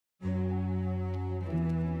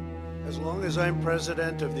As long as I'm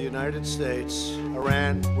president of the United States,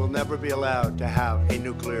 Iran will never be allowed to have a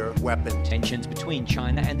nuclear weapon. Tensions between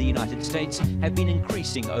China and the United States have been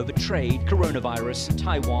increasing over trade, coronavirus,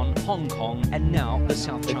 Taiwan, Hong Kong, and now the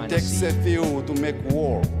South China Sea. It takes a few to make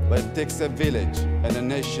war, but it takes a village and a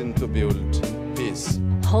nation to build peace.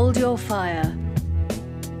 Hold Your Fire,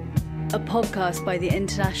 a podcast by the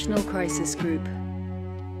International Crisis Group.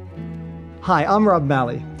 Hi, I'm Rob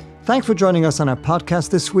Malley. Thanks for joining us on our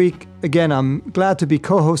podcast this week. Again, I'm glad to be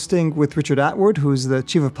co-hosting with Richard Atwood, who's the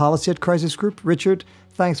Chief of Policy at Crisis Group. Richard,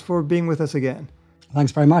 thanks for being with us again.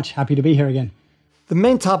 Thanks very much. Happy to be here again. The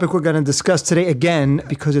main topic we're going to discuss today, again,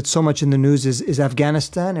 because it's so much in the news, is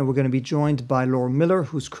Afghanistan. And we're going to be joined by Laurel Miller,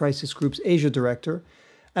 who's Crisis Group's Asia Director,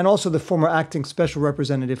 and also the former acting special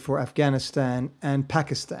representative for Afghanistan and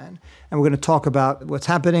Pakistan. And we're going to talk about what's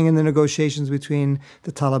happening in the negotiations between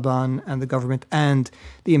the Taliban and the government and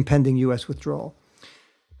the impending U.S. withdrawal.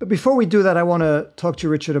 But before we do that, I want to talk to you,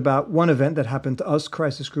 Richard, about one event that happened to us,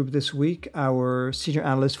 Crisis Group, this week. Our senior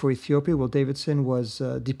analyst for Ethiopia, Davison, was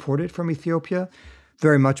deported from Ethiopia,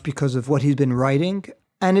 very much because of what he's been writing.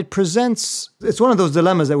 And it's one of those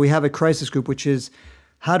dilemmas that we have at Crisis Group, which is,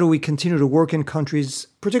 how do we continue to work in countries,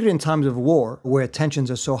 particularly in times of war, where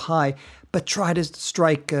tensions are so high, but try to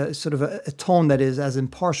strike a tone that is as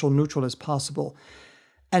impartial, neutral as possible?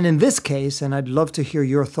 And in this case, and I'd love to hear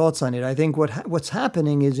your thoughts on it, I think what's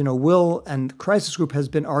happening is, Will and Crisis Group has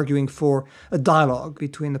been arguing for a dialogue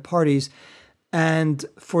between the parties. And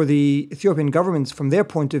for the Ethiopian governments, from their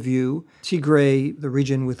point of view, Tigray, the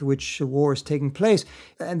region with which the war is taking place,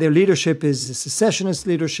 and their leadership is a secessionist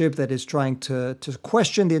leadership that is trying to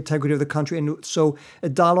question the integrity of the country. And so a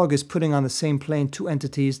dialogue is putting on the same plane two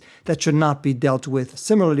entities that should not be dealt with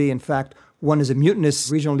similarly. In fact, one is a mutinous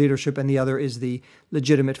regional leadership and the other is the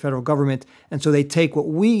legitimate federal government. And so they take what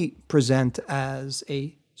we present as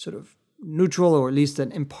a sort of neutral or at least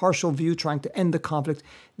an impartial view, trying to end the conflict.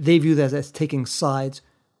 They view that as taking sides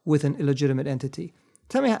with an illegitimate entity.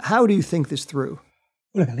 Tell me, how do you think this through?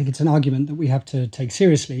 Well, look, I think it's an argument that we have to take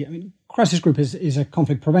seriously. I mean, Crisis Group is a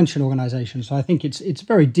conflict prevention organization, so I think it's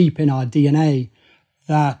very deep in our DNA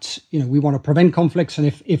that we want to prevent conflicts,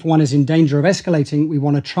 and if one is in danger of escalating, we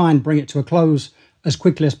want to try and bring it to a close as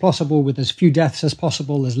quickly as possible, with as few deaths as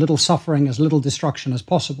possible, as little suffering, as little destruction as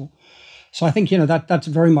possible. So I think, that's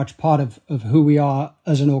very much part of who we are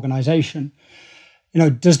as an organization.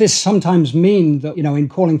 Does this sometimes mean that, in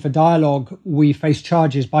calling for dialogue, we face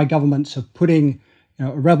charges by governments of putting,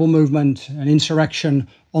 a rebel movement, an insurrection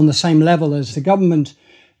on the same level as the government?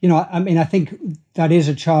 I think that is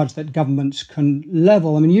a charge that governments can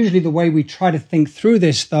level. Usually the way we try to think through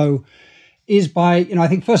this, though, is by, I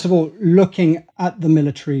think, first of all, looking at the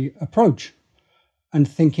military approach and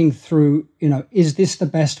thinking through, is this the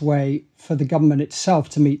best way for the government itself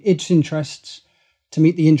to meet its interests, to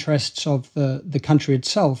meet the interests of the country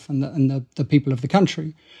itself and the people of the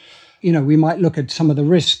country? We might look at some of the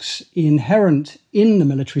risks inherent in the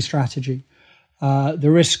military strategy, the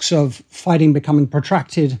risks of fighting becoming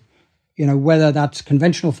protracted, whether that's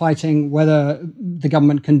conventional fighting, whether the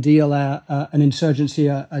government can deal an insurgency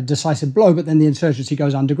a decisive blow, but then the insurgency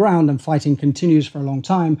goes underground and fighting continues for a long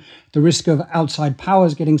time. The risk of outside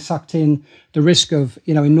powers getting sucked in, the risk of,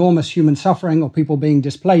 enormous human suffering or people being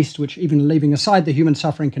displaced, which, even leaving aside the human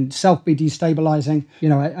suffering, can itself be destabilizing.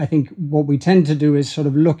 I think what we tend to do is sort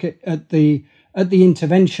of look at the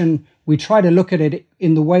intervention. We try to look at it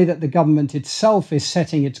in the way that the government itself is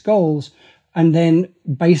setting its goals, and then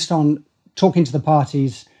based on talking to the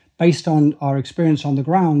parties, based on our experience on the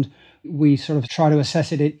ground, we sort of try to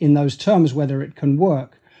assess it in those terms, whether it can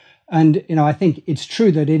work. And, I think it's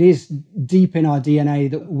true that it is deep in our DNA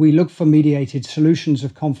that we look for mediated solutions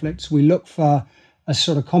of conflicts. We look for a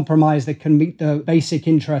sort of compromise that can meet the basic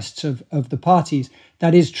interests of the parties.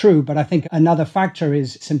 That is true. But I think another factor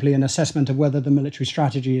is simply an assessment of whether the military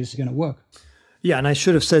strategy is going to work. Yeah, and I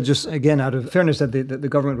should have said, just again, out of fairness, that the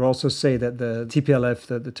government will also say that the TPLF,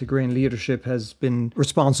 the Tigrayan leadership, has been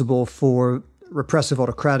responsible for repressive,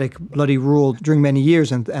 autocratic, bloody rule during many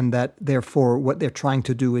years, and that therefore what they're trying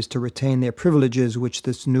to do is to retain their privileges, which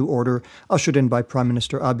this new order, ushered in by Prime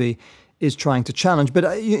Minister Abiy, is trying to challenge.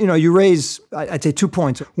 But, you raise, I'd say, 2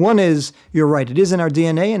 points. One is, you're right, it is in our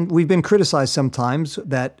DNA, and we've been criticized sometimes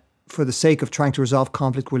that for the sake of trying to resolve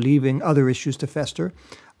conflict, we're leaving other issues to fester.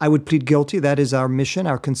 I would plead guilty. That is our mission.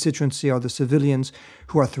 Our constituency are the civilians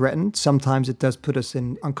who are threatened. Sometimes it does put us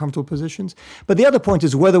in uncomfortable positions. But the other point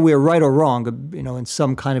is whether we're right or wrong, in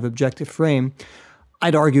some kind of objective frame.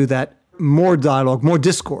 I'd argue that more dialogue, more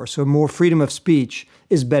discourse, or more freedom of speech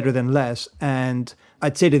is better than less. And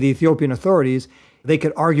I'd say to the Ethiopian authorities, they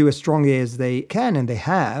could argue as strongly as they can, and they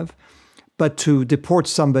have, but to deport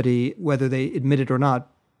somebody, whether they admit it or not,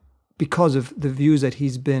 because of the views that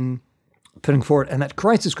he's been putting forward and that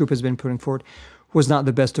crisis group has been putting forward, was not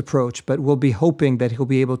the best approach. But we'll be hoping that he'll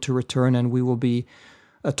be able to return, and we will be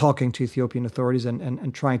talking to Ethiopian authorities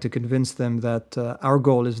and trying to convince them that our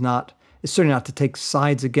goal is certainly not to take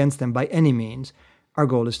sides against them by any means. Our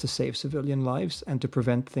goal is to save civilian lives and to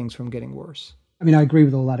prevent things from getting worse. I mean, I agree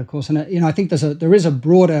with all that, of course. And, I think there is a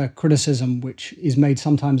broader criticism which is made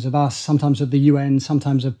sometimes of us, sometimes of the UN,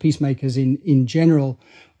 sometimes of peacemakers in general,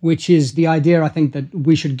 which is the idea, I think, that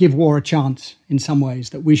we should give war a chance in some ways,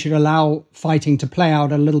 that we should allow fighting to play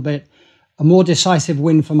out a little bit. A more decisive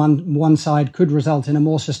win from one side could result in a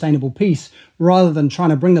more sustainable peace, rather than trying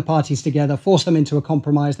to bring the parties together, force them into a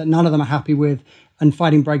compromise that none of them are happy with, and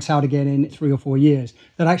fighting breaks out again in 3 or 4 years.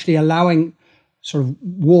 That actually allowing sort of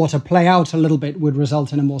war to play out a little bit would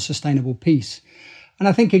result in a more sustainable peace. And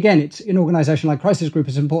I think, again, it's in an organization like Crisis Group,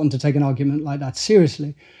 it's important to take an argument like that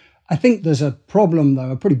seriously. I think there's a problem, though,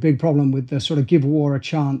 a pretty big problem with the sort of give war a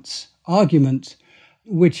chance argument,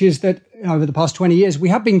 which is that over the past 20 years, we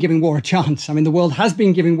have been giving war a chance. I mean, the world has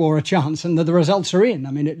been giving war a chance, and the results are in.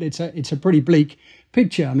 I mean, it's a pretty bleak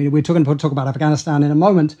picture. I mean, we're talking about Afghanistan in a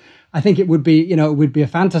moment. I think it would be a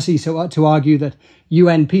fantasy to argue that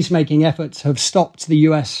UN peacemaking efforts have stopped the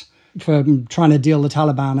US from trying to deal the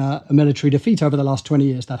Taliban a military defeat over the last 20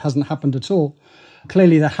 years. That hasn't happened at all.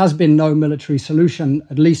 Clearly, there has been no military solution,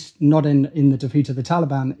 at least not in the defeat of the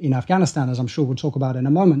Taliban in Afghanistan, as I'm sure we'll talk about in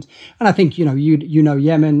a moment. And I think, you know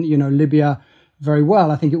Yemen, Libya very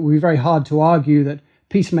well. I think it would be very hard to argue that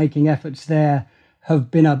peacemaking efforts there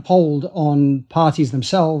have been a hold on parties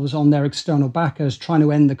themselves, on their external backers, trying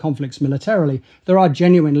to end the conflicts militarily. There are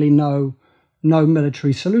genuinely no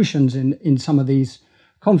military solutions in some of these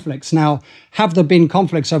conflicts. Now, have there been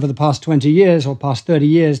conflicts over the past 20 years or past 30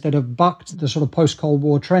 years that have bucked the sort of post-Cold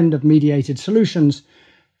War trend of mediated solutions?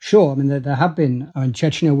 Sure. I mean, there have been. I mean,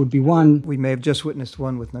 Chechnya would be one. We may have just witnessed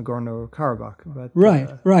one with Nagorno-Karabakh. But,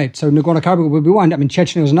 Right. So Nagorno-Karabakh would be one. I mean,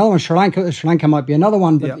 Chechnya was another one. Sri Lanka might be another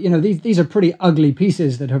one. But, these are pretty ugly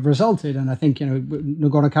pieces that have resulted. And I think,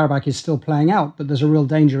 Nagorno-Karabakh is still playing out. But there's a real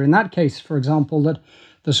danger in that case, for example, that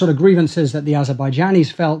the sort of grievances that the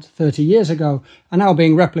Azerbaijanis felt 30 years ago are now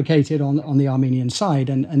being replicated on the Armenian side.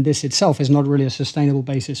 And this itself is not really a sustainable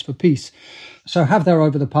basis for peace. So have there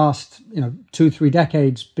over the past 2-3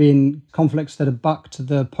 decades been conflicts that have bucked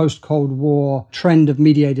the post-Cold War trend of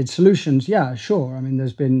mediated solutions? Yeah, sure. I mean,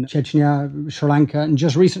 there's been Chechnya, Sri Lanka, and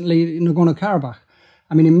just recently Nagorno-Karabakh.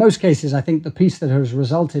 I mean, in most cases, I think the peace that has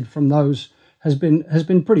resulted from those has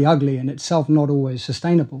been pretty ugly and itself not always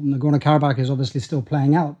sustainable. Nagorno-Karabakh is obviously still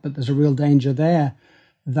playing out, but there's a real danger there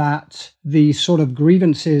that the sort of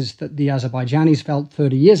grievances that the Azerbaijanis felt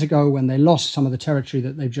 30 years ago when they lost some of the territory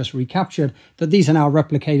that they've just recaptured, that these are now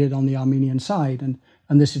replicated on the Armenian side.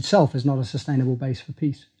 And this itself is not a sustainable base for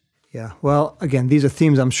peace. Yeah, well, again, these are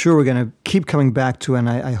themes I'm sure we're going to keep coming back to, and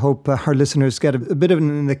I hope our listeners get a bit of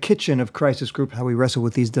in the kitchen of Crisis Group, how we wrestle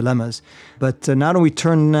with these dilemmas. But now we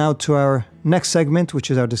turn now to our next segment, which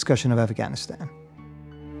is our discussion of Afghanistan.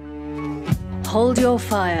 Hold Your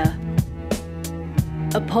Fire,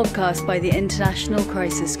 a podcast by the International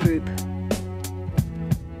Crisis Group.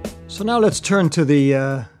 So now let's turn to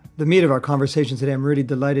the meat of our conversation today. I'm really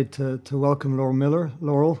delighted to welcome Laurel Miller.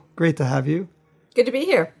 Laurel, great to have you. Good to be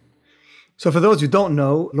here. So for those who don't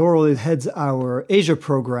know, Laurel heads our Asia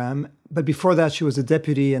program, but before that she was a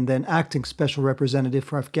deputy and then acting special representative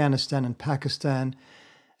for Afghanistan and Pakistan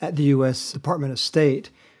at the U.S. Department of State,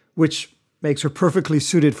 which makes her perfectly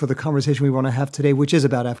suited for the conversation we want to have today, which is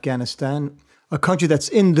about Afghanistan, a country that's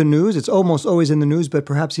in the news. It's almost always in the news, but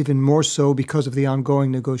perhaps even more so because of the ongoing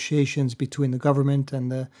negotiations between the government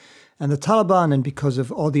and the Taliban, and because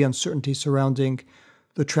of all the uncertainty surrounding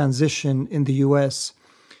the transition in the U.S.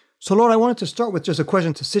 So, Laura, I wanted to start with just a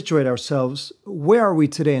question to situate ourselves. Where are we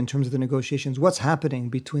today in terms of the negotiations? What's happening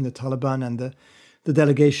between the Taliban and the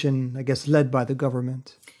delegation, I guess, led by the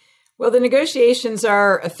government? Well, the negotiations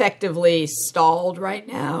are effectively stalled right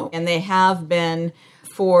now, and they have been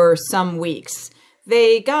for some weeks.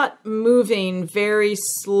 They got moving very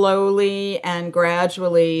slowly and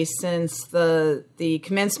gradually since the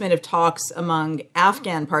commencement of talks among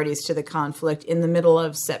Afghan parties to the conflict in the middle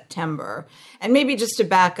of September. And maybe just to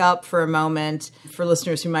back up for a moment, for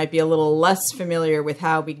listeners who might be a little less familiar with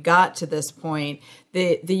how we got to this point,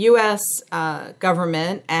 the U.S.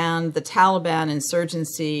 government and the Taliban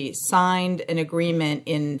insurgency signed an agreement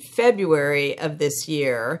in February of this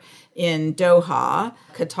year in Doha,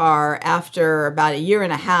 Qatar, after about 1.5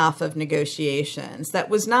 years of negotiations. That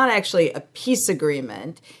was not actually a peace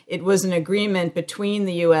agreement. It was an agreement between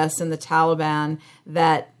the U.S. and the Taliban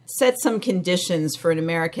that set some conditions for an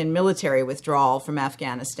American military withdrawal from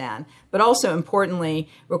Afghanistan, but also importantly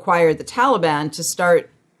required the Taliban to start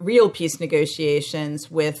real peace negotiations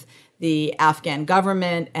with the Afghan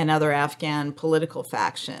government and other Afghan political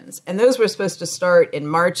factions. And those were supposed to start in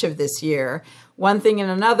March of this year. One thing and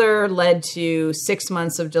another led to 6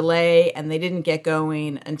 months of delay, and they didn't get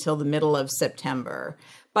going until the middle of September.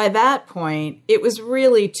 By that point, it was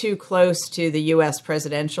really too close to the U.S.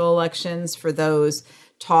 presidential elections for those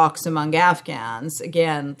talks among Afghans.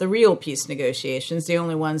 Again, the real peace negotiations, the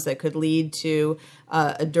only ones that could lead to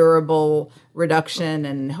a durable reduction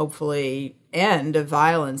and hopefully end of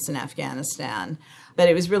violence in Afghanistan. But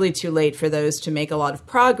it was really too late for those to make a lot of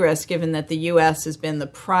progress, given that the U.S. has been the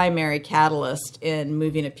primary catalyst in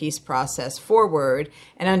moving a peace process forward.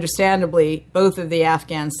 And understandably, both of the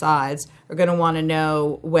Afghan sides are going to want to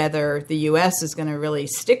know whether the U.S. is going to really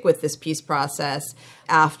stick with this peace process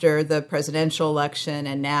after the presidential election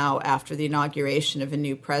and now after the inauguration of a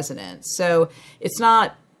new president. So it's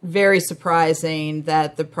not very surprising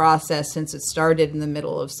that the process, since it started in the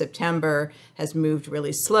middle of September, has moved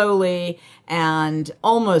really slowly and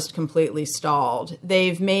almost completely stalled.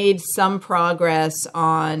 They've made some progress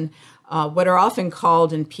on what are often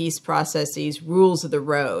called in peace processes rules of the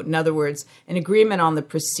road. In other words, an agreement on the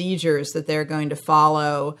procedures that they're going to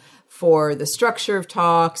follow for the structure of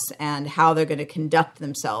talks and how they're going to conduct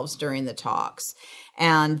themselves during the talks.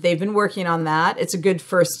 And they've been working on that. It's a good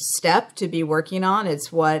first step to be working on.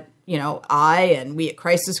 It's what, I and we at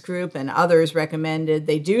Crisis Group and others recommended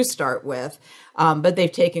they do start with. But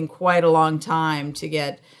they've taken quite a long time to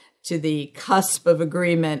get to the cusp of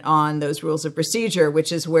agreement on those rules of procedure,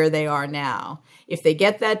 which is where they are now. If they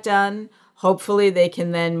get that done, hopefully they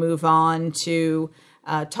can then move on to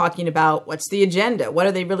talking about what's the agenda, what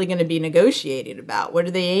are they really going to be negotiating about, what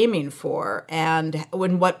are they aiming for, and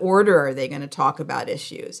in what order are they going to talk about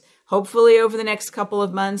issues. Hopefully over the next couple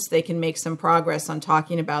of months, they can make some progress on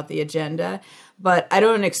talking about the agenda, but I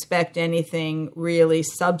don't expect anything really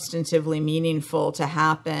substantively meaningful to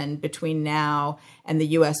happen between now and the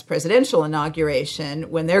U.S. presidential inauguration,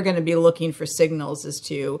 when they're going to be looking for signals as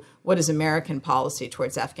to what is American policy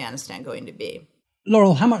towards Afghanistan going to be.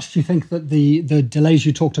 Laurel, how much do you think that the delays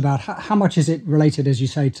you talked about, how much is it related, as you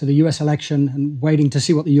say, to the US election and waiting to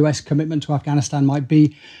see what the US commitment to Afghanistan might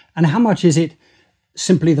be? And how much is it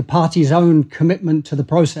simply the party's own commitment to the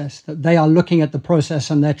process, that they are looking at the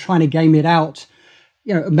process and they're trying to game it out?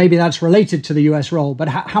 Maybe that's related to the US role, but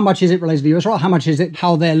how much is it related to the US role? How much is it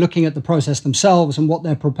how they're looking at the process themselves and what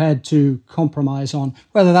they're prepared to compromise on,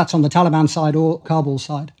 whether that's on the Taliban side or Kabul's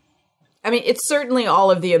side? I mean, it's certainly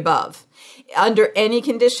all of the above. Under any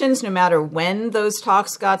conditions, no matter when those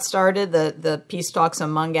talks got started, the peace talks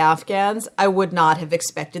among Afghans, I would not have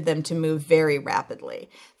expected them to move very rapidly.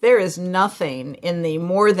 There is nothing in the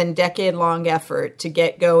more than decade-long effort to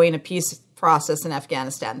get going a peace process in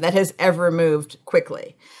Afghanistan that has ever moved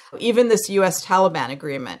quickly. Even this U.S. Taliban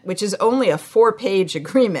agreement, which is only a 4-page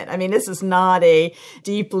agreement. I mean, this is not a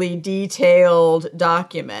deeply detailed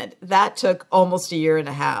document. That took almost a year and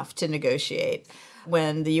a half to negotiate.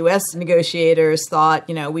 When the U.S. negotiators thought,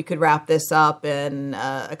 we could wrap this up in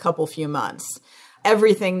a few months.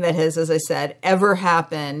 Everything that has, as I said, ever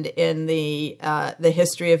happened in the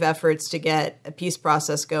history of efforts to get a peace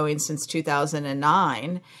process going since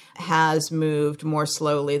 2009 has moved more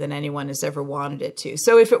slowly than anyone has ever wanted it to.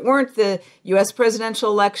 So if it weren't the U.S.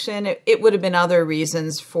 presidential election, it would have been other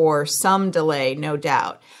reasons for some delay, no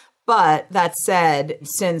doubt. But that said,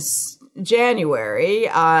 since January,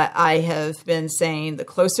 I have been saying the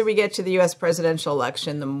closer we get to the U.S. presidential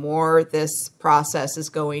election, the more this process is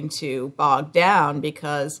going to bog down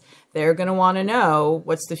because they're going to want to know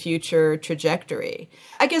what's the future trajectory.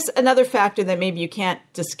 I guess another factor that maybe you can't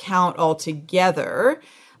discount altogether,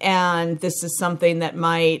 and this is something that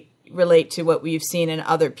might relate to what we've seen in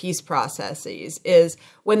other peace processes, is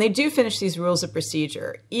when they do finish these rules of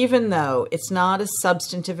procedure, even though it's not a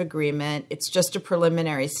substantive agreement, it's just a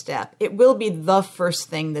preliminary step, it will be the first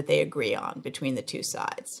thing that they agree on between the two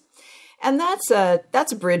sides. And that's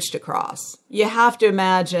a bridge to cross. You have to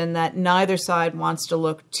imagine that neither side wants to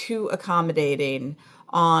look too accommodating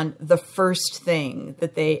on the first thing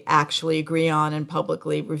that they actually agree on and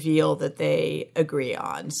publicly reveal that they agree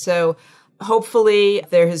on. So hopefully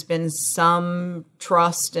there has been some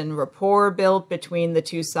trust and rapport built between the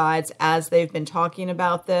two sides as they've been talking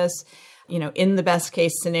about this. In the best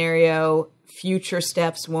case scenario, future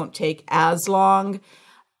steps won't take as long,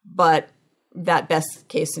 but that best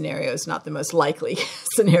case scenario is not the most likely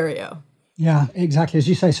scenario. Yeah, exactly. As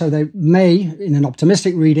you say, so they may, in an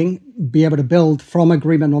optimistic reading, be able to build from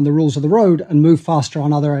agreement on the rules of the road and move faster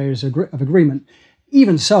on other areas of agreement.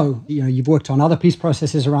 Even so, you've worked on other peace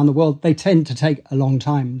processes around the world. They tend to take a long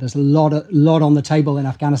time. There's a lot on the table in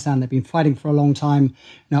Afghanistan. They've been fighting for a long time.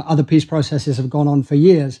 Now, other peace processes have gone on for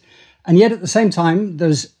years. And yet at the same time,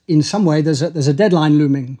 there's a deadline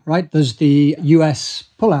looming, right? There's the US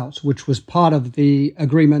pullout, which was part of the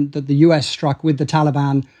agreement that the US struck with the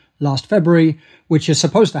Taliban last February, which is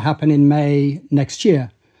supposed to happen in May next year.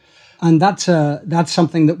 And that's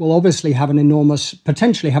something that will obviously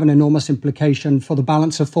potentially have an enormous implication for the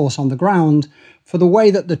balance of force on the ground, for the way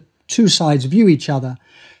that the two sides view each other.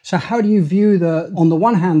 So how do you view on the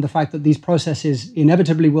one hand, the fact that these processes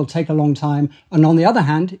inevitably will take a long time, and on the other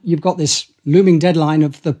hand, you've got this looming deadline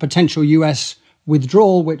of the potential US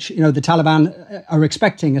withdrawal, which the Taliban are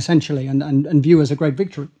expecting essentially and view as a great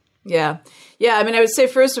victory? Yeah. I mean, I would say,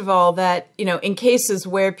 first of all, that, in cases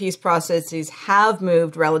where peace processes have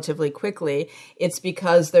moved relatively quickly, it's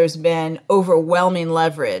because there's been overwhelming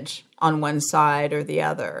leverage on one side or the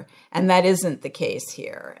other. And that isn't the case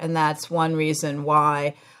here. And that's one reason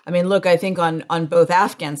why, I think on both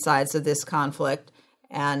Afghan sides of this conflict,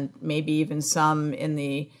 and maybe even some in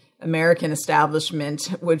the American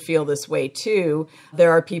establishment would feel this way too,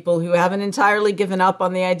 there are people who haven't entirely given up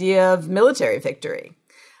on the idea of military victory.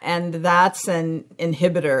 And that's an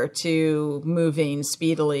inhibitor to moving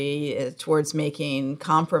speedily towards making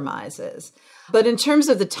compromises. But in terms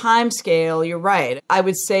of the time scale, you're right. I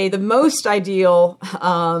would say the most ideal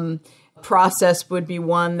process would be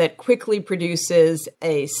one that quickly produces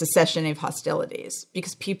a cessation of hostilities,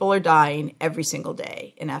 because people are dying every single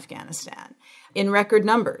day in Afghanistan in record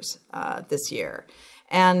numbers this year.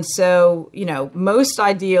 And so, most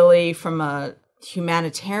ideally from a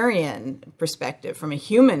humanitarian perspective, from a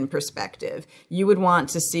human perspective, you would want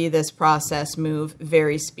to see this process move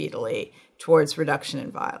very speedily towards reduction in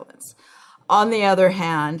violence. On the other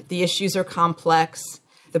hand, the issues are complex.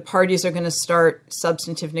 The parties are going to start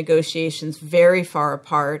substantive negotiations very far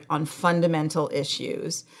apart on fundamental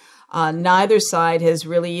issues. Neither side has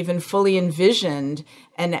really even fully envisioned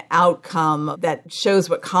an outcome that shows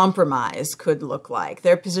what compromise could look like.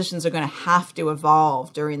 Their positions are going to have to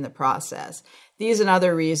evolve during the process. These and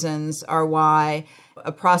other reasons are why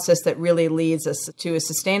a process that really leads us to a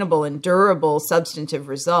sustainable and durable substantive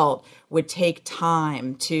result would take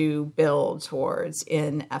time to build towards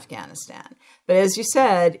in Afghanistan. But as you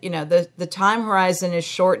said, the time horizon is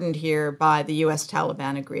shortened here by the U.S.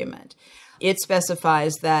 Taliban agreement. It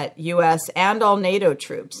specifies that U.S. and all NATO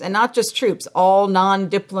troops, and not just troops, all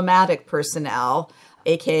non-diplomatic personnel,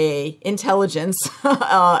 aka intelligence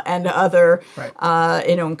and other,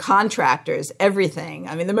 contractors, everything.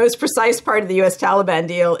 I mean, the most precise part of the U.S. Taliban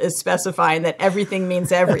deal is specifying that everything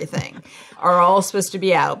means everything, are all supposed to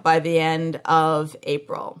be out by the end of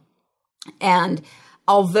April. And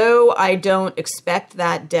although I don't expect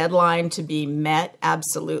that deadline to be met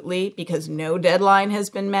absolutely, because no deadline has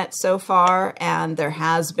been met so far, and there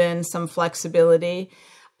has been some flexibility,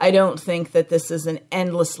 I don't think that this is an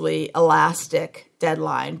endlessly elastic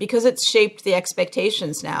deadline, because it's shaped the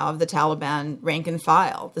expectations now of the Taliban rank and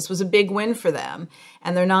file. This was a big win for them,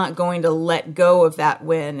 and they're not going to let go of that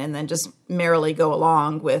win and then just merrily go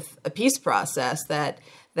along with a peace process that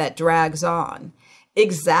drags on.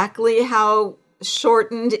 Exactly how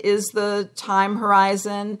shortened is the time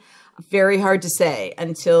horizon? Very hard to say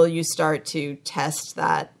until you start to test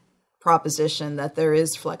that proposition that there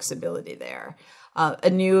is flexibility there. A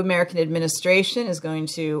new American administration is going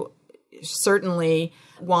to certainly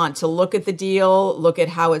want to look at the deal, look at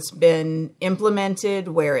how it's been implemented,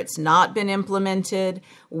 where it's not been implemented,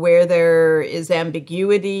 where there is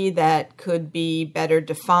ambiguity that could be better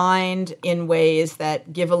defined in ways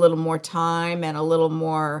that give a little more time and a little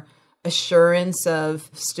more assurance of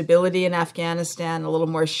stability in Afghanistan, a little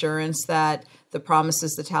more assurance that the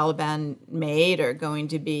promises the Taliban made are going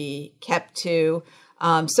to be kept to.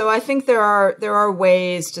 So I think there are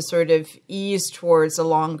ways to sort of ease towards a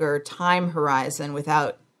longer time horizon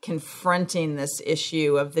without confronting this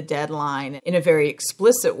issue of the deadline in a very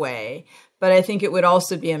explicit way. But I think it would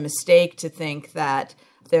also be a mistake to think that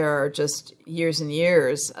there are just years and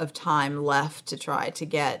years of time left to try to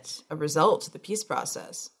get a result to the peace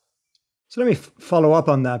process. So let me follow up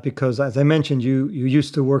on that, because as I mentioned, you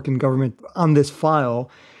used to work in government on this file.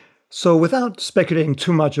 So without speculating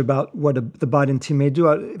too much about what the Biden team may do,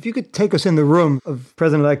 if you could take us in the room of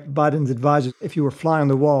President-elect Biden's advisors, if you were fly on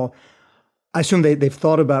the wall, I assume they've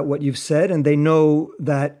thought about what you've said, and they know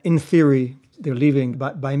that in theory they're leaving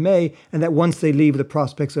by May, and that once they leave, the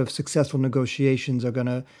prospects of successful negotiations are going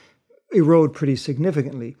to erode pretty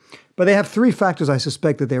significantly. But they have three factors I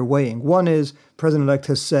suspect that they're weighing. One is President-elect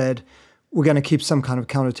has said, we're going to keep some kind of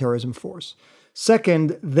counterterrorism force.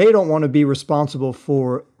 Second, they don't want to be responsible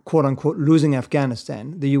for, quote unquote, losing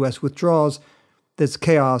Afghanistan. The US withdraws, there's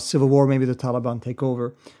chaos, civil war, maybe the Taliban take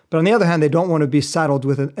over. But on the other hand, they don't want to be saddled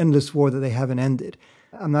with an endless war that they haven't ended.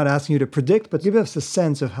 I'm not asking you to predict, but give us a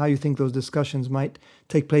sense of how you think those discussions might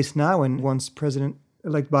take place now and once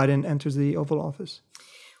President-elect Biden enters the Oval Office.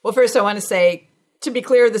 Well, first, I want to say, to be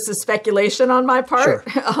clear, this is speculation on my part.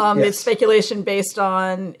 Sure. Yes. It's speculation based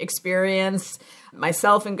on experience,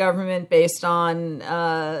 myself in government, based on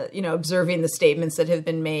observing the statements that have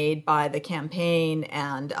been made by the campaign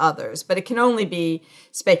and others. But it can only be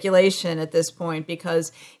speculation at this point,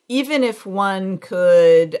 because even if one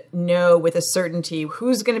could know with a certainty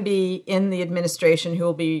who's going to be in the administration, who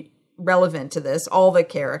will be relevant to this, all the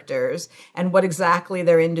characters, and what exactly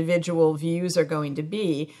their individual views are going to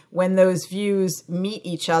be, when those views meet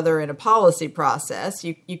each other in a policy process,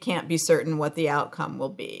 you can't be certain what the outcome will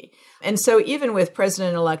be. And so even with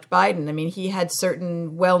President-elect Biden, I mean, he had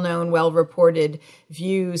certain well-known, well-reported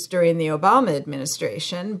views during the Obama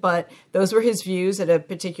administration, but those were his views at a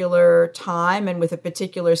particular time and with a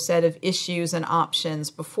particular set of issues and options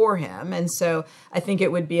before him. And so I think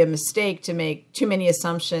it would be a mistake to make too many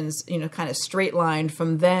assumptions, kind of straight-lined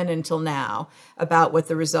from then until now about what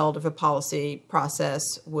the result of a policy process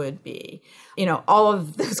would be. All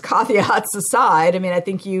of those caveats aside, I mean, I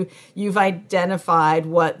think you've identified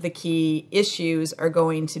what the key issues are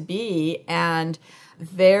going to be. And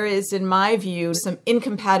there is, in my view, some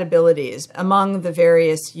incompatibilities among the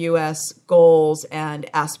various U.S. goals and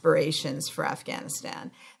aspirations for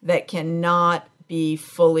Afghanistan that cannot be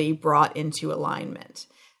fully brought into alignment.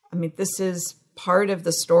 I mean, this is part of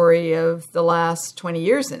the story of the last 20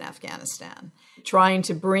 years in Afghanistan, trying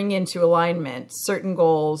to bring into alignment certain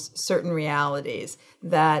goals, certain realities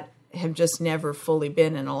that have just never fully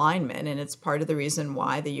been in alignment. And it's part of the reason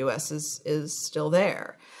why the U.S. is still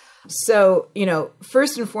there. So,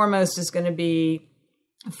 first and foremost is going to be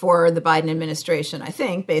for the Biden administration, I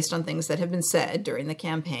think, based on things that have been said during the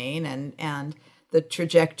campaign and the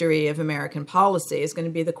trajectory of American policy, is going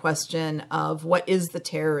to be the question of what is the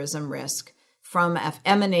terrorism risk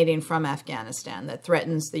emanating from Afghanistan that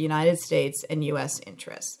threatens the United States and U.S.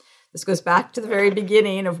 interests. This goes back to the very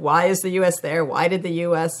beginning of why is the U.S. there? Why did the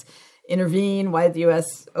U.S. intervene? Why did the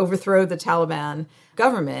U.S. overthrow the Taliban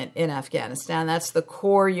government in Afghanistan? That's the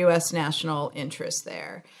core U.S. national interest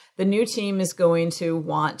there. The new team is going to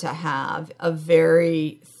want to have a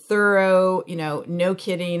very thorough, no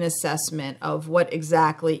kidding assessment of what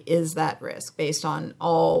exactly is that risk based on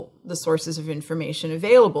all the sources of information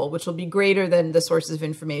available, which will be greater than the sources of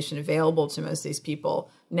information available to most of these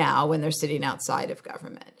people now when they're sitting outside of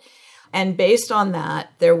government. And based on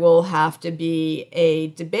that, there will have to be a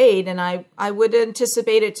debate, and I would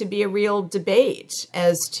anticipate it to be a real debate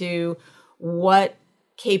as to what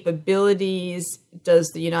capabilities does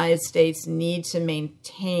the United States need to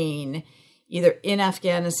maintain either in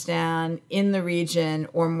Afghanistan, in the region,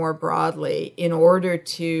 or more broadly, in order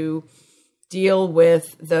to deal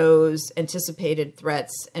with those anticipated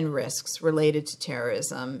threats and risks related to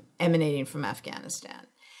terrorism emanating from Afghanistan.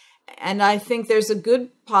 And I think there's a good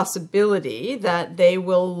possibility that they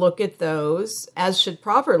will look at those, as should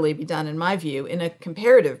properly be done, in my view, in a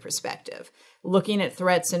comparative perspective, looking at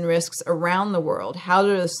threats and risks around the world. How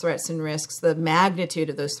do those threats and risks, the magnitude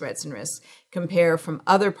of those threats and risks, compare from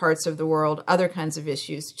other parts of the world, other kinds of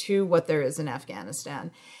issues, to what there is in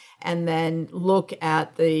Afghanistan? And then look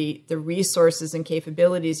at the resources and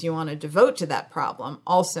capabilities you want to devote to that problem,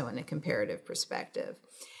 also in a comparative perspective.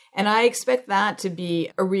 And I expect that to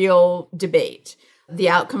be a real debate, the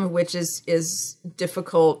outcome of which is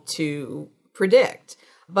difficult to predict.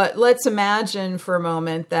 But let's imagine for a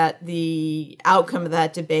moment that the outcome of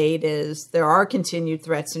that debate is there are continued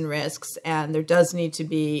threats and risks, and there does need to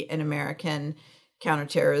be an American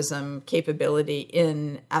counterterrorism capability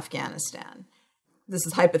in Afghanistan. This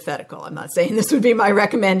is hypothetical. I'm not saying this would be my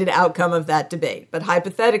recommended outcome of that debate, but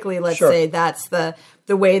hypothetically, let's say that's the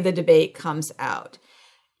way the debate comes out.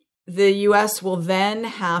 The U.S. will then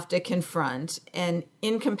have to confront an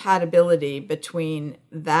incompatibility between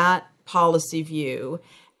that policy view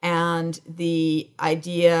and the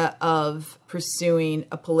idea of pursuing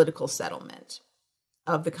a political settlement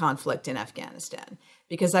of the conflict in Afghanistan.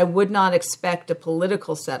 Because I would not expect a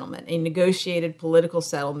political settlement, a negotiated political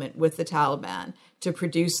settlement with the Taliban, to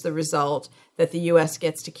produce the result that the U.S.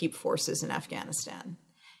 gets to keep forces in Afghanistan.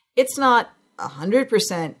 It's not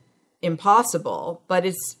 100% impossible, but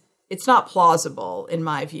it's not plausible in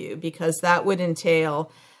my view, because that would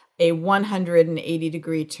entail a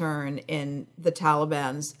 180-degree turn in the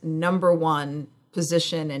Taliban's number one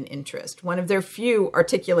position and interest, one of their few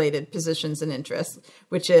articulated positions and interests,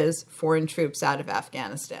 which is foreign troops out of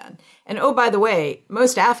Afghanistan. And oh, by the way,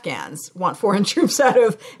 most Afghans want foreign troops out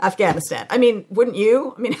of Afghanistan. I mean, wouldn't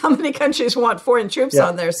you? I mean, how many countries want foreign troops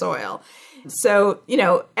on their soil? So,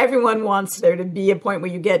 everyone wants there to be a point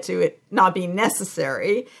where you get to it not being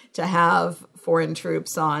necessary to have foreign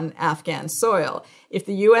troops on Afghan soil. If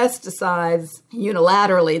the U.S. decides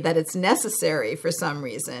unilaterally that it's necessary for some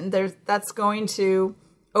reason, that's going to,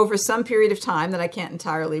 over some period of time that I can't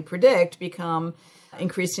entirely predict, become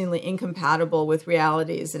increasingly incompatible with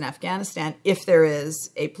realities in Afghanistan if there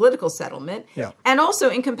is a political settlement, and also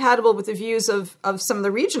incompatible with the views of some of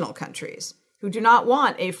the regional countries who do not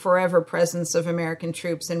want a forever presence of American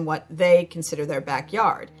troops in what they consider their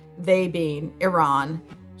backyard, they being Iran,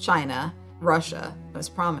 China, Russia,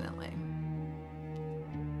 most prominently.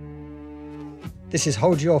 This is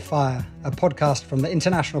Hold Your Fire, a podcast from the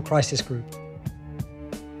International Crisis Group.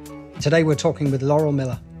 Today we're talking with Laurel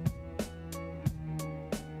Miller.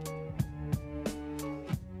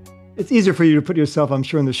 It's easier for you to put yourself, I'm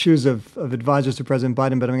sure, in the shoes of advisors to President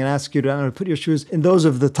Biden, but I'm going to ask you to put your shoes in those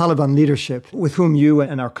of the Taliban leadership with whom you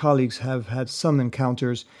and our colleagues have had some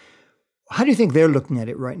encounters. How do you think they're looking at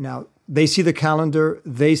it right now? They see the calendar.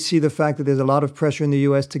 They see the fact that there's a lot of pressure in the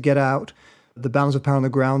U.S. to get out. The balance of power on the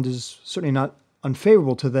ground is certainly not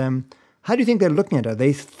unfavorable to them. How do you think they're looking at it? Are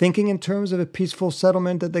they thinking in terms of a peaceful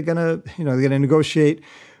settlement that they're going to negotiate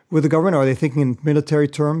with the government? Or are they thinking in military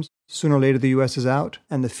terms? Sooner or later, the U.S. is out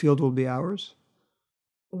and the field will be ours?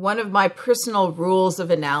 One of my personal rules of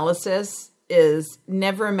analysis is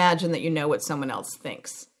never imagine that you know what someone else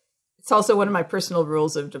thinks. It's also one of my personal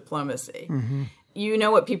rules of diplomacy. Mm-hmm. You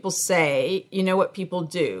know what people say, you know what people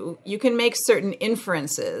do. You can make certain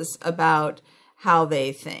inferences about how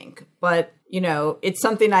they think, but it's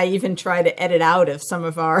something I even try to edit out of some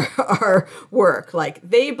of our work. Like,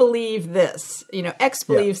 they believe this, X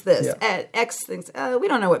believes this, X thinks, we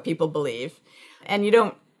don't know what people believe. And you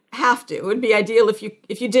don't have to. It would be ideal if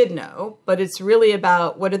you did know, but it's really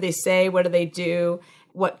about what do they say, what do they do,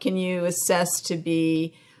 what can you assess to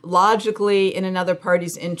be logically in another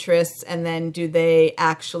party's interests, and then do they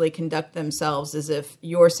actually conduct themselves as if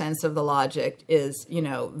your sense of the logic is,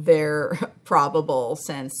 their probable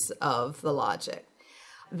sense of the logic.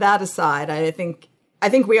 That aside, I think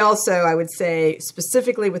we also, I would say,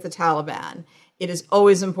 specifically with the Taliban, it is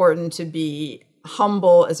always important to be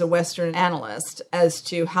humble as a Western analyst as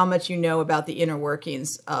to how much you know about the inner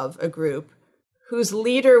workings of a group whose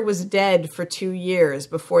leader was dead for 2 years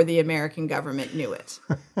before the American government knew it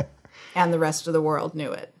and the rest of the world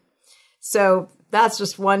knew it. So that's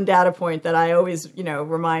just one data point that I always,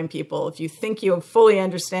 remind people. If you think you fully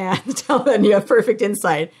understand the Taliban, you have perfect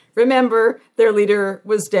insight. Remember, their leader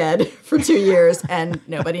was dead for 2 years and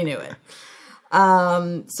nobody knew it.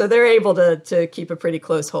 So they're able to keep a pretty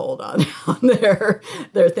close hold on their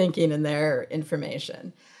thinking and their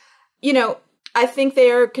information. I think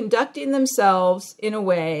they are conducting themselves in a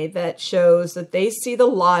way that shows that they see the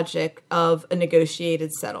logic of a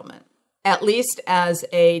negotiated settlement, at least as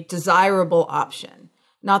a desirable option,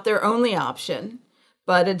 not their only option,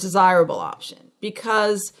 but a desirable option.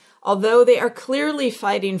 Because although they are clearly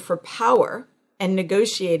fighting for power and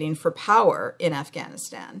negotiating for power in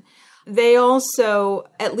Afghanistan, they also,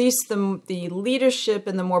 at least the leadership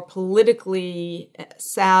and the more politically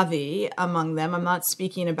savvy among them, I'm not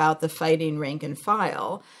speaking about the fighting rank and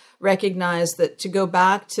file, recognize that to go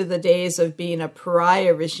back to the days of being a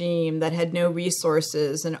pariah regime that had no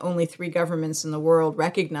resources and only 3 governments in the world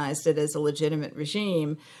recognized it as a legitimate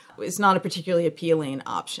regime is not a particularly appealing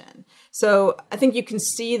option. So I think you can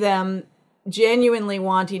see them genuinely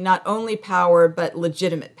wanting not only power, but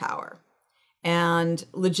legitimate power. And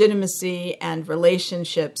legitimacy and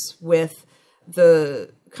relationships with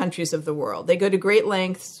the countries of the world. They go to great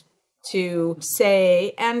lengths to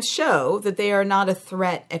say and show that they are not a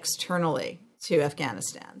threat externally to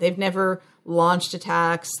Afghanistan. They've never launched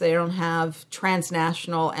attacks. They don't have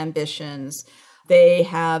transnational ambitions. They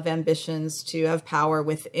have ambitions to have power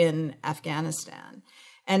within Afghanistan.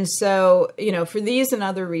 And so, for these and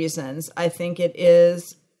other reasons, I think it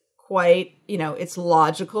is quite, it's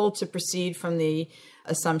logical to proceed from the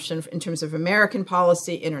assumption in terms of American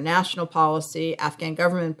policy, international policy, Afghan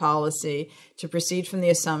government policy, to proceed from the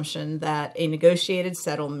assumption that a negotiated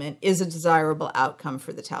settlement is a desirable outcome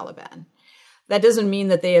for the Taliban. That doesn't mean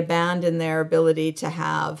that they abandon their ability to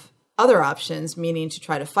have other options, meaning to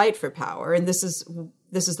try to fight for power. And this is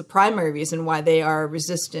the primary reason why they are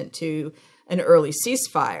resistant to an early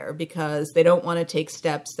ceasefire, because they don't want to take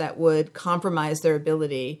steps that would compromise their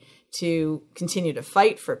ability to continue to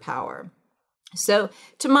fight for power. So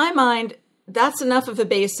to my mind, that's enough of a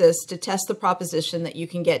basis to test the proposition that you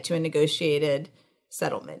can get to a negotiated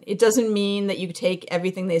settlement. It doesn't mean that you take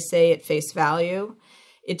everything they say at face value.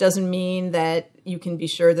 It doesn't mean that you can be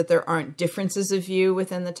sure that there aren't differences of view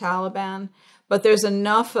within the Taliban, but there's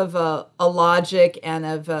enough of a logic and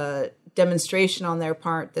of a demonstration on their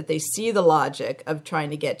part that they see the logic of trying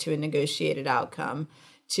to get to a negotiated outcome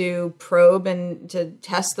to probe and to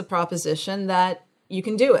test the proposition that you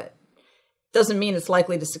can do it. Doesn't mean it's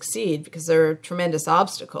likely to succeed because there are tremendous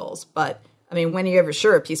obstacles, but I mean, when are you ever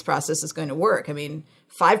sure a peace process is going to work? I mean,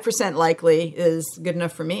 5% likely is good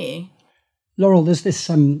enough for me. Laurel, there's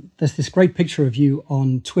this great picture of you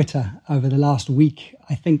on Twitter over the last week,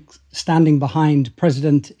 I think standing behind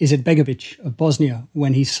President Izetbegovic of Bosnia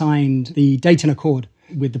when he signed the Dayton Accord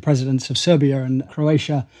with the presidents of Serbia and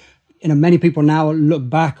Croatia. Many people now look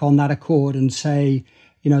back on that accord and say,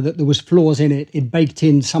 that there was flaws in it. It baked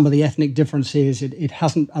in some of the ethnic differences. It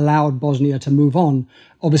hasn't allowed Bosnia to move on.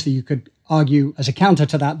 Obviously, you could argue as a counter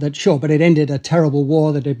to that sure, but it ended a terrible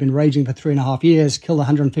war that had been raging for 3.5 years, killed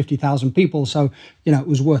 150,000 people. So, it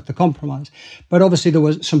was worth the compromise. But obviously, there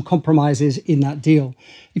was some compromises in that deal.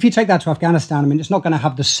 If you take that to Afghanistan, it's not going to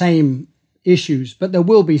have the same issues, but there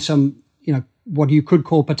will be some, what you could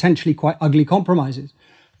call potentially quite ugly compromises.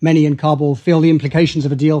 Many in Kabul feel the implications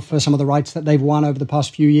of a deal for some of the rights that they've won over the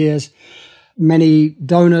past few years. Many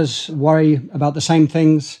donors worry about the same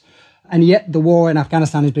things. And yet the war in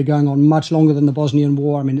Afghanistan has been going on much longer than the Bosnian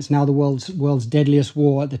War. It's now the world's deadliest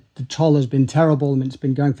war. The toll has been terrible. It's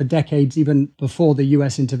been going for decades, even before the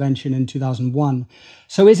US intervention in 2001.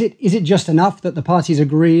 So is it just enough that the parties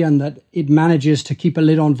agree and that it manages to keep a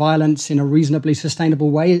lid on violence in a reasonably sustainable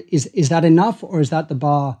way? Is that enough, or is that the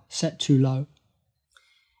bar set too low?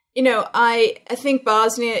 I think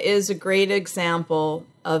Bosnia is a great example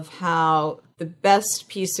of how the best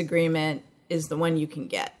peace agreement is the one you can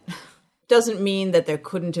get. Doesn't mean that there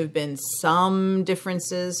couldn't have been some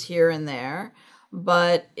differences here and there,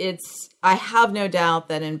 but I have no doubt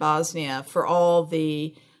that in Bosnia, for all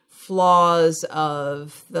the flaws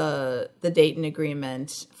of the Dayton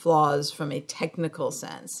Agreement, flaws from a technical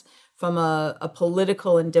sense, from a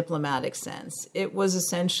political and diplomatic sense, it was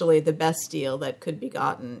essentially the best deal that could be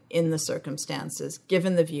gotten in the circumstances,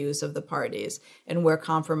 given the views of the parties and where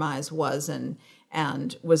compromise was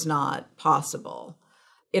and was not possible.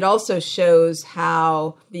 It also shows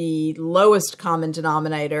how the lowest common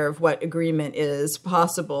denominator of what agreement is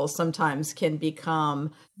possible sometimes can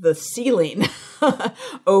become the ceiling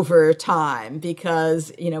over time,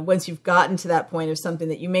 because, once you've gotten to that point of something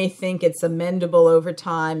that you may think it's amendable over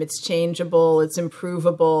time, it's changeable, it's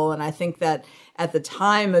improvable. And I think that at the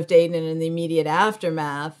time of Dayton and in the immediate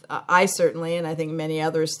aftermath, I certainly, and I think many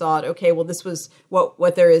others thought, okay, well, this was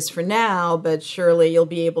what there is for now, but surely you'll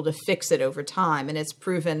be able to fix it over time. And it's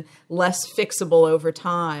proven less fixable over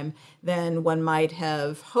time than one might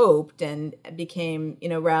have hoped, and became,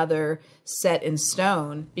 rather set in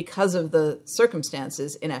stone because of the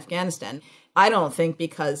circumstances in Afghanistan. I don't think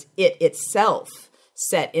because it itself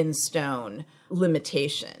set in stone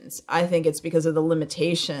limitations. I think it's because of the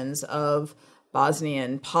limitations of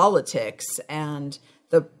Bosnian politics and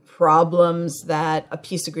the problems that a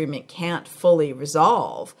peace agreement can't fully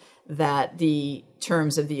resolve, that the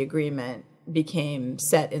terms of the agreement became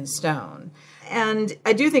set in stone. And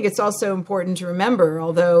I do think it's also important to remember,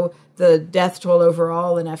 although the death toll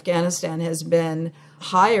overall in Afghanistan has been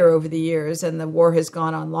higher over the years and the war has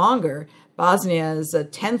gone on longer, Bosnia is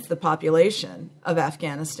 1/10 the population of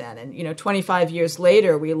Afghanistan. And, 25 years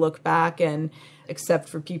later, we look back and, except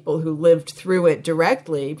for people who lived through it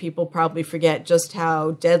directly, people probably forget just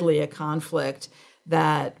how deadly a conflict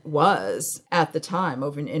that was at the time,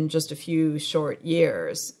 over in just a few short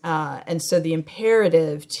years. And so the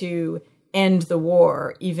imperative to end the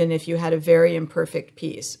war, even if you had a very imperfect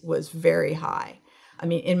peace, was very high.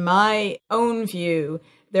 In my own view,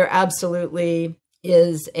 there absolutely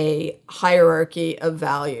is a hierarchy of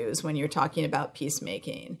values when you're talking about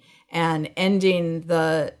peacemaking, and ending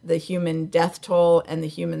the human death toll and the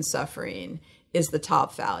human suffering is the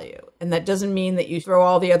top value. And that doesn't mean that you throw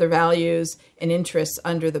all the other values and interests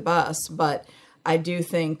under the bus, but I do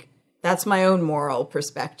think that's my own moral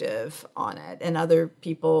perspective on it. And other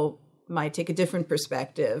people might take a different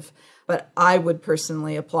perspective, but I would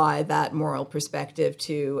personally apply that moral perspective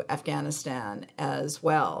to Afghanistan as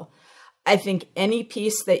well. I think any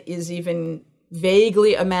peace that is even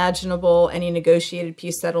vaguely imaginable, any negotiated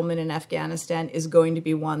peace settlement in Afghanistan, is going to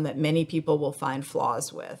be one that many people will find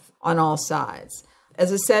flaws with on all sides.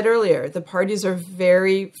 As I said earlier, the parties are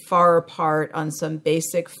very far apart on some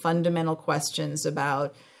basic fundamental questions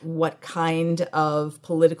about what kind of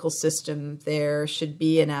political system there should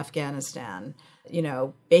be in Afghanistan.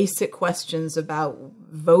 Basic questions about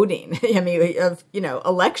voting.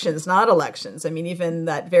 Elections, not elections. Even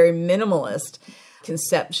that very minimalist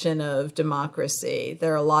conception of democracy.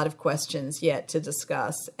 There are a lot of questions yet to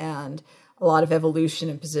discuss and a lot of evolution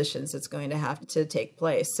in positions that's going to have to take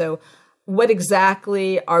place. So what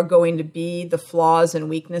exactly are going to be the flaws and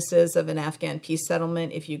weaknesses of an Afghan peace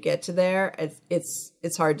settlement if you get to there?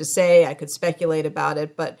 It's hard to say. I could speculate about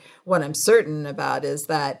it, but what I'm certain about is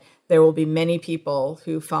that there will be many people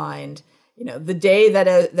who find, the day that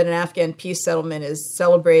an Afghan peace settlement is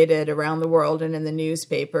celebrated around the world and in the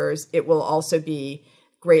newspapers, it will also be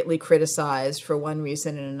greatly criticized for one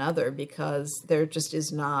reason and another, because there just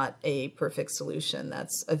is not a perfect solution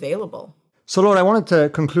that's available. So, Laurel, I wanted to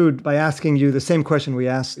conclude by asking you the same question we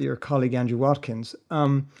asked your colleague Andrew Watkins.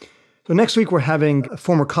 So next week, we're having a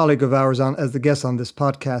former colleague of ours on as the guest on this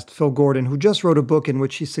podcast, Phil Gordon, who just wrote a book in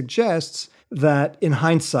which he suggests that in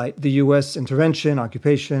hindsight, the U.S. intervention,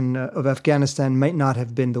 occupation of Afghanistan might not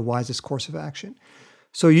have been the wisest course of action.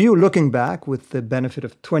 So you, looking back with the benefit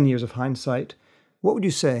of 20 years of hindsight, what would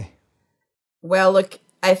you say? Well, look,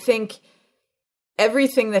 I think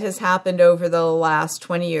everything that has happened over the last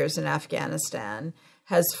 20 years in Afghanistan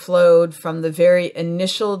has flowed from the very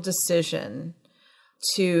initial decision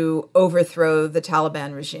to overthrow the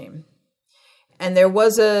Taliban regime. And there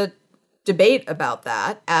was a debate about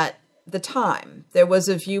that at the time. There was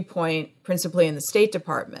a viewpoint, principally in the State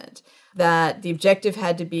Department, that the objective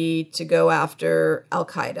had to be to go after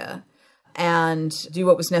al-Qaeda and do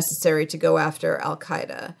what was necessary to go after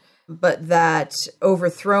al-Qaeda, but that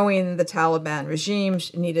overthrowing the Taliban regime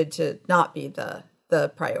needed to not be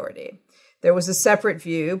the priority. There was a separate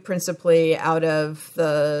view, principally out of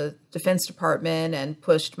the Defense Department and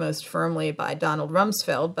pushed most firmly by Donald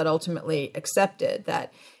Rumsfeld, but ultimately accepted,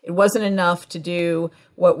 that it wasn't enough to do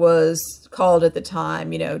what was called at the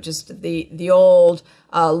time, just the old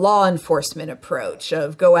law enforcement approach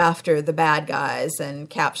of go after the bad guys and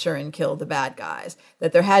capture and kill the bad guys,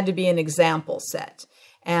 that there had to be an example set.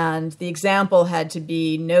 And the example had to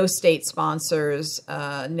be no state sponsors,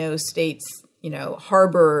 no states,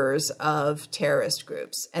 harborers of terrorist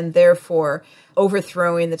groups, and therefore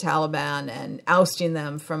overthrowing the Taliban and ousting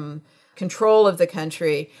them from control of the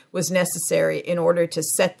country was necessary in order to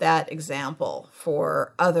set that example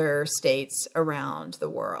for other states around the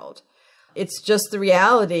world. It's just the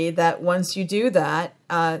reality that once you do that,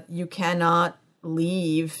 you cannot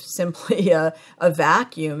leave simply a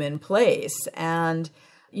vacuum in place. And,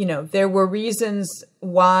 there were reasons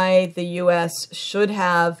why the U.S.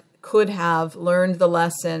 could have learned the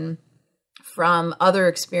lesson from other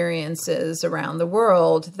experiences around the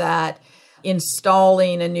world that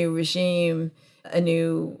installing a new regime, a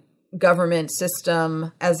new government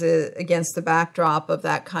system against the backdrop of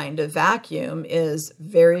that kind of vacuum is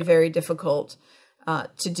very, very difficult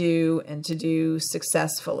to do and to do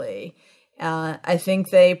successfully. I think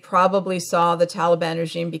they probably saw the Taliban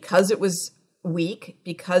regime, because it was weak,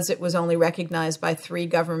 because it was only recognized by 3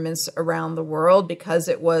 governments around the world, because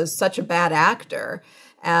it was such a bad actor,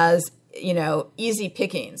 as, easy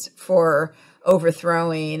pickings for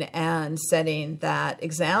overthrowing and setting that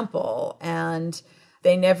example. And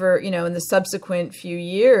they never, in the subsequent few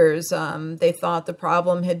years, they thought the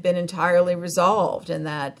problem had been entirely resolved and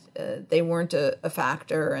that they weren't a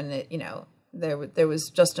factor, and there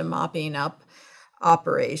was just a mopping up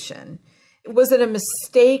operation. Was it a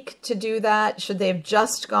mistake to do that? Should they have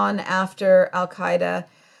just gone after al-Qaeda?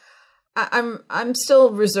 I'm still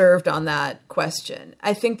reserved on that question.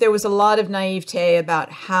 I think there was a lot of naivete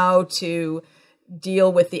about how to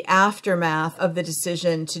deal with the aftermath of the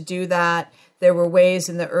decision to do that. There were ways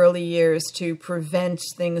in the early years to prevent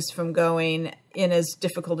things from going in as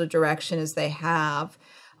difficult a direction as they have.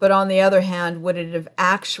 But on the other hand, would it have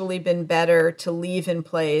actually been better to leave in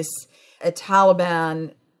place a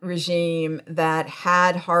Taliban regime that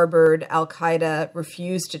had harbored al-Qaeda,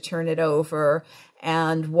 refused to turn it over,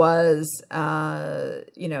 and was,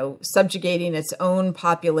 subjugating its own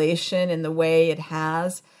population in the way it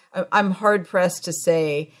has? I'm hard-pressed to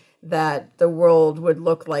say that the world would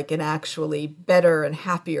look like an actually better and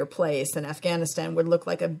happier place, and Afghanistan would look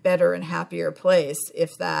like a better and happier place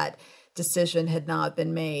if that decision had not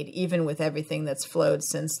been made, even with everything that's flowed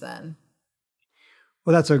since then.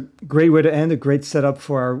 Well, that's a great way to end, a great setup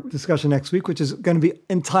for our discussion next week, which is going to be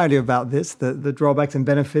entirely about this, the drawbacks and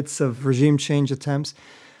benefits of regime change attempts.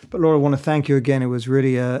 But Laurel, I want to thank you again. It was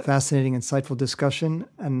really a fascinating, insightful discussion,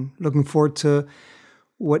 and looking forward to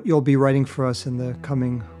what you'll be writing for us in the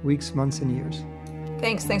coming weeks, months, and years.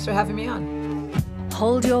 Thanks for having me on.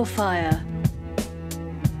 Hold your fire.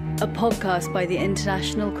 a podcast by the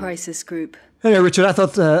International Crisis Group. Anyway, Richard, I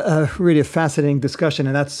thought really a fascinating discussion,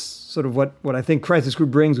 and that's sort of what I think Crisis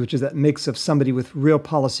Group brings, which is that mix of somebody with real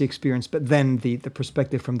policy experience, but then the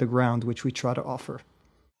perspective from the ground, which we try to offer.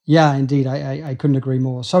 Yeah, indeed. I couldn't agree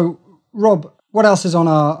more. So, Rob, what else is on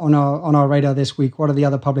our radar this week? What are the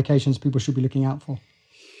other publications people should be looking out for?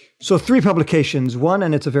 So 3 publications. One,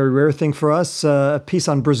 and it's a very rare thing for us, a piece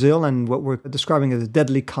on Brazil and what we're describing as a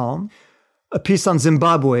deadly calm. A piece on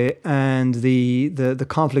Zimbabwe and the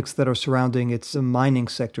conflicts that are surrounding its mining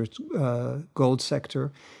sector, its gold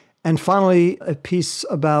sector. And finally, a piece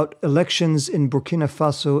about elections in Burkina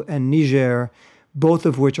Faso and Niger, both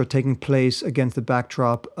of which are taking place against the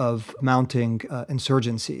backdrop of mounting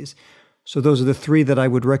insurgencies. So those are the 3 that I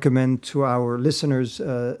would recommend to our listeners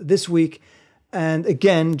this week. And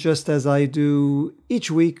again, just as I do each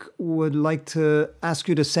week, would like to ask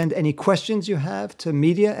you to send any questions you have to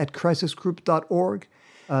media@crisisgroup.org.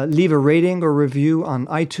 Leave a rating or review on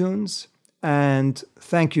iTunes. And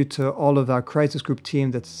thank you to all of our Crisis Group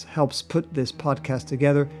team that helps put this podcast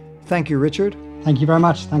together. Thank you, Richard. Thank you very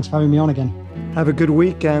much. Thanks for having me on again. Have a good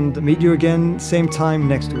week and meet you again same time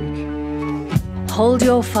next week. Hold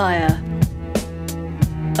Your Fire,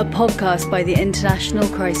 a podcast by the International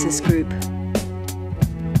Crisis Group.